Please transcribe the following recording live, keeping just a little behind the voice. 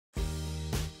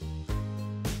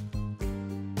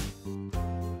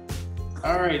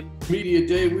All right, Media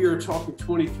Day. We are talking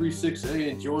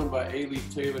 23-6A and joined by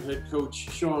Alief Taylor, head coach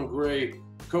Shawn Gray.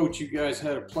 Coach, you guys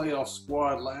had a playoff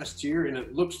squad last year, and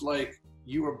it looks like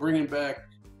you are bringing back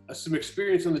some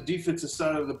experience on the defensive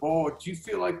side of the ball. Do you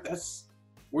feel like that's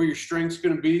where your strength's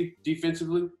going to be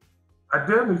defensively? I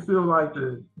definitely feel like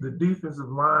the defensive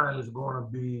line is going to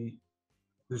be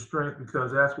the strength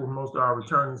because that's where most of our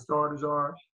returning starters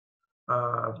are.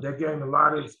 They gained a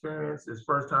lot of experience as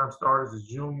first-time starters, as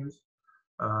juniors.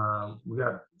 We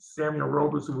got Samuel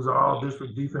Roberts, who was an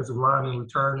all-district defensive lineman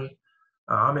returning.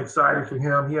 I'm excited for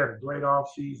him. He had a great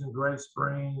offseason, great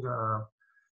spring.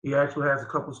 He actually has a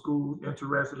couple schools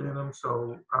interested in him,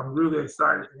 so I'm really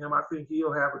excited for him. I think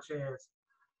he'll have a chance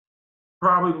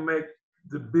probably to make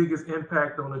the biggest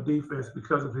impact on the defense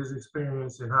because of his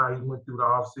experience and how he went through the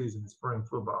offseason in spring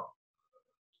football.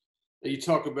 We're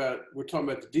talking about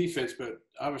the defense, but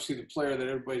obviously the player that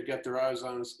everybody got their eyes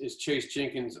on is Chase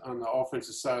Jenkins on the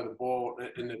offensive side of the ball.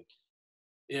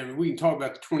 And we can talk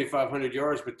about the 2,500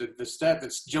 yards, but the stat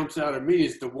that jumps out at me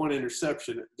is the one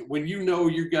interception. When you know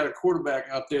you've got a quarterback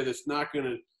out there that's not going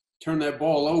to turn that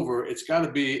ball over, it's got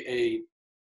to be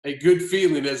a good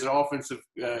feeling as an offensive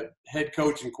head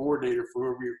coach and coordinator for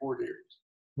whoever your coordinator is.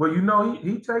 Well, you know,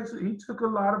 he took a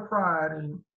lot of pride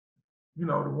in, you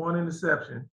know, the one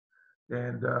interception.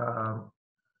 And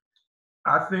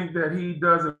I think that he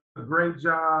does a great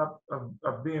job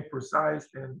of being precise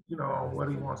and, you know, on what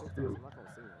he wants to do.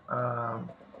 I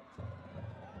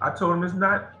told him it's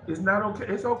not okay.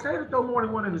 It's okay to throw more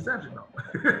than one interception, though.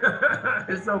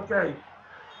 It's okay.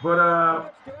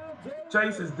 But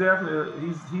Chase is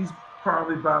definitely he's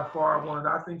probably by far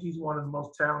I think he's one of the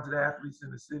most talented athletes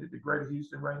in the city, the greater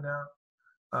Houston right now.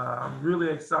 I'm really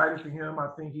excited for him. I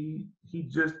think he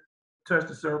just touched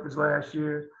the surface last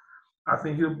year. I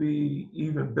think he'll be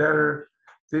even better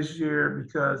this year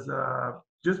because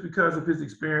just because of his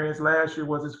experience. Last year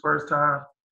was his first time.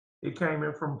 He came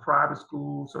in from private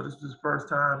school, so this was his first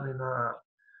time in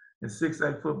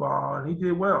 6A football, and he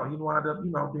did well. He wound up,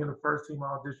 you know, being a first-team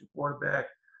all-district quarterback.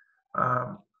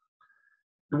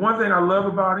 The one thing I love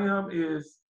about him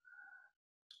is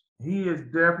he is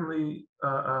definitely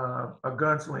a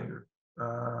gunslinger.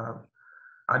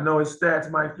 I know his stats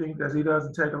might think that he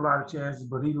doesn't take a lot of chances,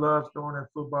 but he loves throwing that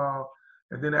football.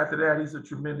 And then after that, he's a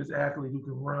tremendous athlete who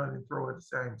can run and throw at the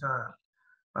same time.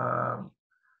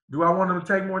 Do I want him to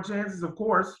take more chances? Of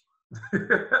course.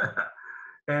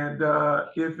 And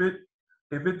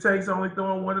if it takes only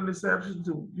throwing one interception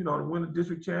to, you know, to win the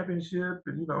district championship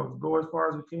and, you know, go as far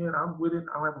as we can, I'm with it.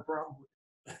 I don't have a problem with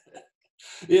it.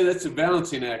 Yeah, that's a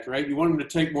balancing act, right? You want him to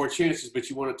take more chances, but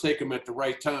you want to take them at the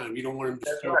right time. You don't want him to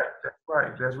That's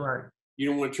right. You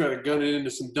don't want to try to gun it into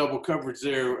some double coverage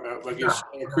there against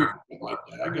Shawn Creek like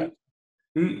that. I got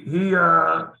he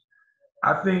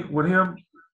I think with him,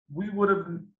 we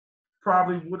wouldn't have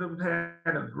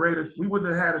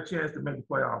had a chance to make the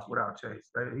playoffs without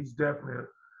Chase. Right? He's definitely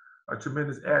a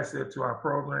tremendous asset to our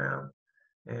program.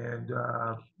 And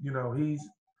you know, he's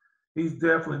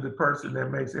definitely the person that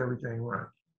makes everything run.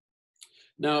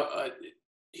 Now,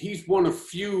 he's one of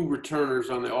few returners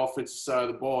on the offensive side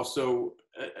of the ball, so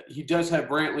he does have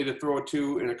Brantley to throw it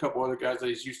to and a couple other guys that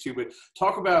he's used to. But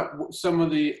talk about some of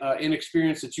the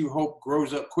inexperience that you hope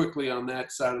grows up quickly on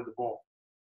that side of the ball.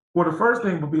 Well, the first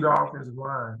thing would be the offensive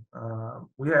line.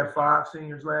 We had 5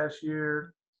 seniors last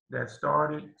year that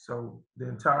started, so the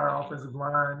entire offensive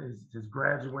line is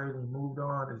graduated and moved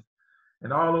on,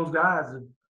 and all those guys have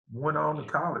went on to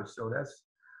college. So that's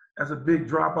a big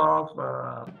drop off.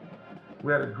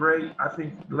 We had I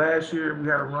think last year we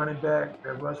had a running back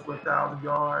that rushed for 1,000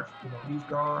 yards. You know, he's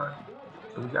gone,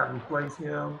 so we got to replace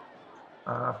him.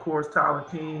 Of course, Tyler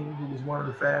King, who was one of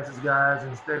the fastest guys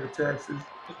in the state of Texas,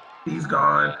 he's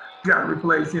gone. Got to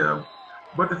replace him.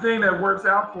 But the thing that works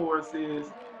out for us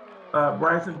is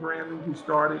Bryson Brantley, who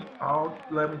started all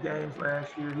 11 games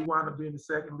last year. He wound up being the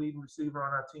second leading receiver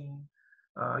on our team.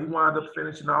 He wound up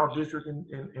finishing all district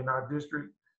in our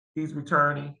district. He's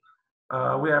returning.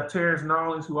 We have Terrence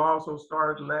Nollings, who also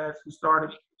started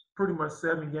pretty much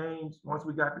 7 games once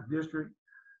we got to district.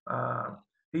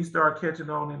 He started catching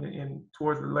on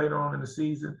towards the later on in the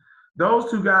season.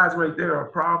 Those 2 guys right there are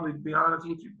probably, to be honest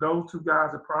with you, those 2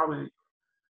 guys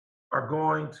are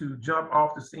going to jump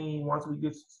off the scene once we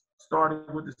get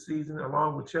started with the season,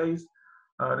 along with Chase.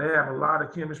 They have a lot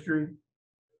of chemistry.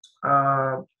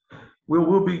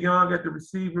 We'll be young at the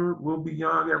receiver. We'll be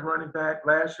young at running back.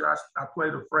 Last year, I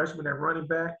played a freshman at running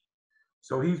back.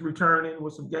 So he's returning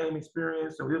with some game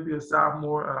experience. So he'll be a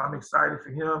sophomore. I'm excited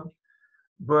for him.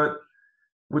 But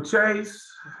with Chase,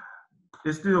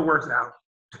 it still works out.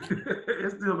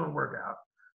 It still don't work out.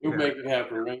 We'll make it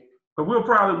happen, right? But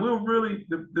we'll really,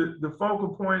 the focal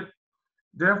point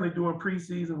definitely during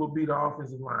preseason will be the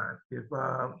offensive line.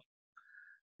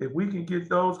 If we can get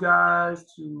those guys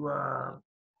to,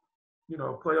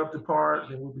 play up to par,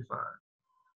 then we'll be fine.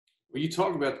 When you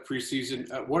talk about the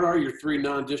preseason, what are your 3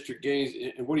 non-district games,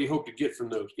 and what do you hope to get from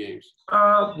those games?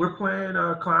 We're playing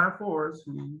Klein Forest,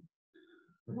 who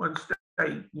won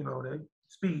state. They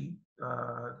speed.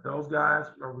 Those guys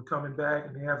are coming back,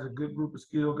 and they have a good group of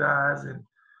skill guys, and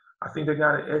I think they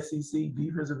got an SEC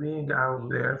defensive end guy over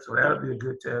there, so that'll be a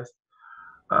good test.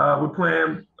 We're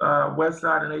playing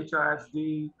Westside and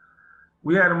HISD.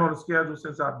 We had him on the schedule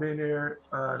since I've been here.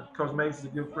 Coach Mason's a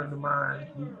good friend of mine.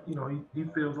 He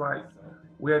feels like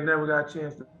we had never got a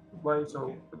chance to play,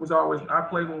 so it was always. I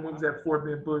played when we was at Fort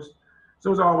Bend Bush, so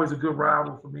it was always a good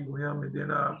rival for me with him. And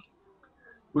then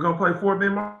we're gonna play Fort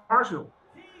Bend Marshall.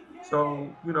 So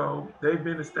they've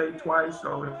been to state twice.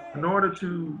 So in order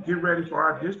to get ready for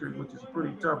our district, which is a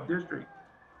pretty tough district,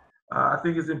 I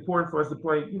think it's important for us to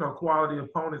play quality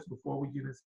opponents before we get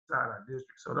inside our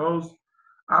district. So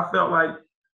I felt like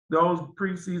those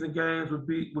preseason games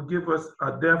would give us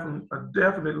a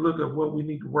definite look at what we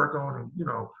need to work on and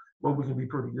what we can be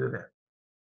pretty good at.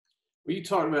 Well, you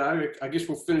talking about, I guess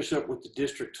we'll finish up with the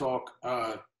district talk.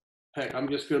 Heck, I'm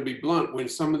just going to be blunt. When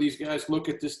some of these guys look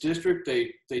at this district,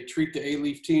 they treat the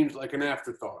Alief teams like an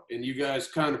afterthought, and you guys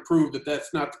kind of proved that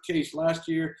that's not the case last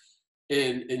year.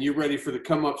 And you're ready for the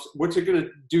come-ups. What's it going to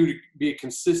do to be a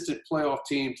consistent playoff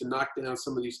team to knock down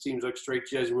some of these teams like Straight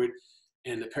Jesuit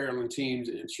and the Pearland teams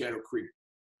and Shadow Creek?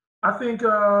 I think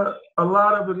a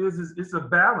lot of it is it's a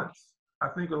balance. I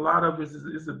think a lot of it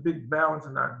is a big balance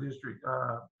in our district.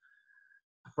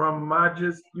 From my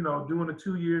just doing the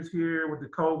 2 years here with the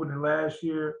COVID and last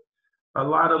year, a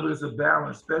lot of it is a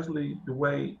balance, especially the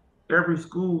way every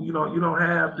school. You don't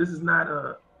have, this is not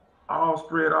a all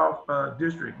spread off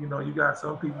district. You got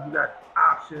some people, you got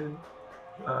option.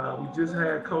 We just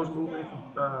had Coach moving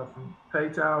from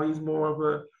Paytown. He's more of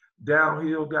a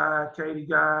downhill guy, Katy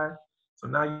guy. So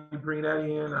now you bring that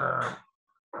in.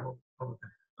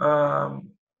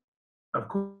 Of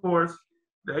course,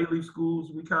 the Alief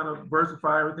schools, we kind of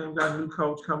diversify everything. We got a new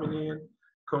coach coming in.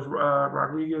 Coach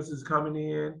Rodriguez is coming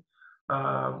in.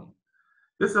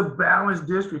 It's a balanced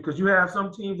district because you have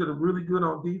some teams that are really good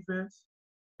on defense,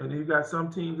 and then you got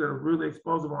some teams that are really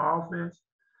explosive on offense.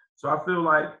 So I feel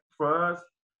like for us,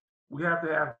 we have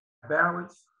to have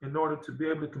balance in order to be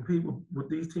able to compete with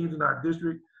these teams in our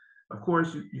district. Of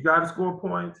course, you got to score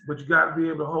points, but you got to be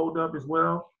able to hold up as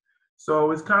well.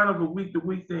 So it's kind of a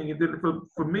week-to-week thing. And then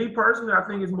for me personally, I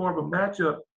think it's more of a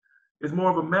matchup. It's more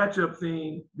of a matchup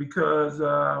thing because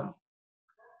the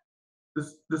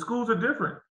schools are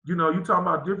different. You talk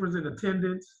about difference in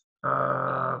attendance,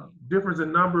 difference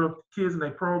in number of kids in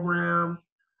their program.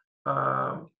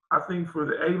 I think for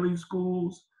the Alief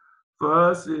schools,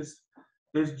 for us, it's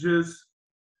just,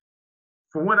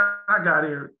 for when I got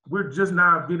here, we're just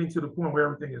now getting to the point where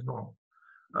everything is normal.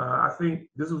 I think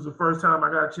this was the first time I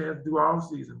got a chance to do all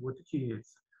season with the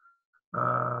kids.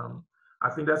 I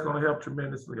think that's going to help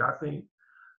tremendously. I think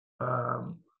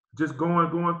just going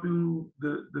through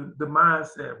the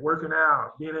mindset, working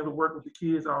out, being able to work with the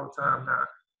kids all the time now,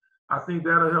 I think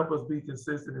that'll help us be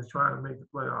consistent in trying to make the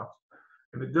playoffs.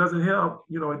 And it doesn't help,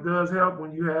 it does help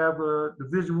when you have a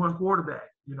Division I quarterback,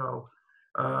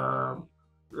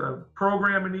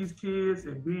 programming these kids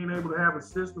and being able to have a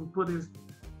system put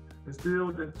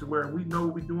instilled into where we know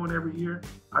what we're doing every year.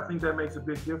 I think that makes a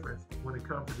big difference when it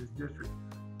comes to this district.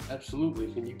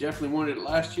 Absolutely, and you definitely wanted it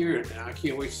last year, and I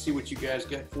can't wait to see what you guys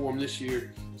got for them this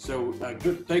year. So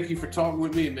good. Thank you for talking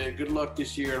with me, man. Good luck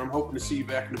this year, and I'm hoping to see you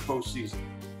back in the postseason.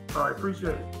 All right,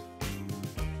 appreciate it.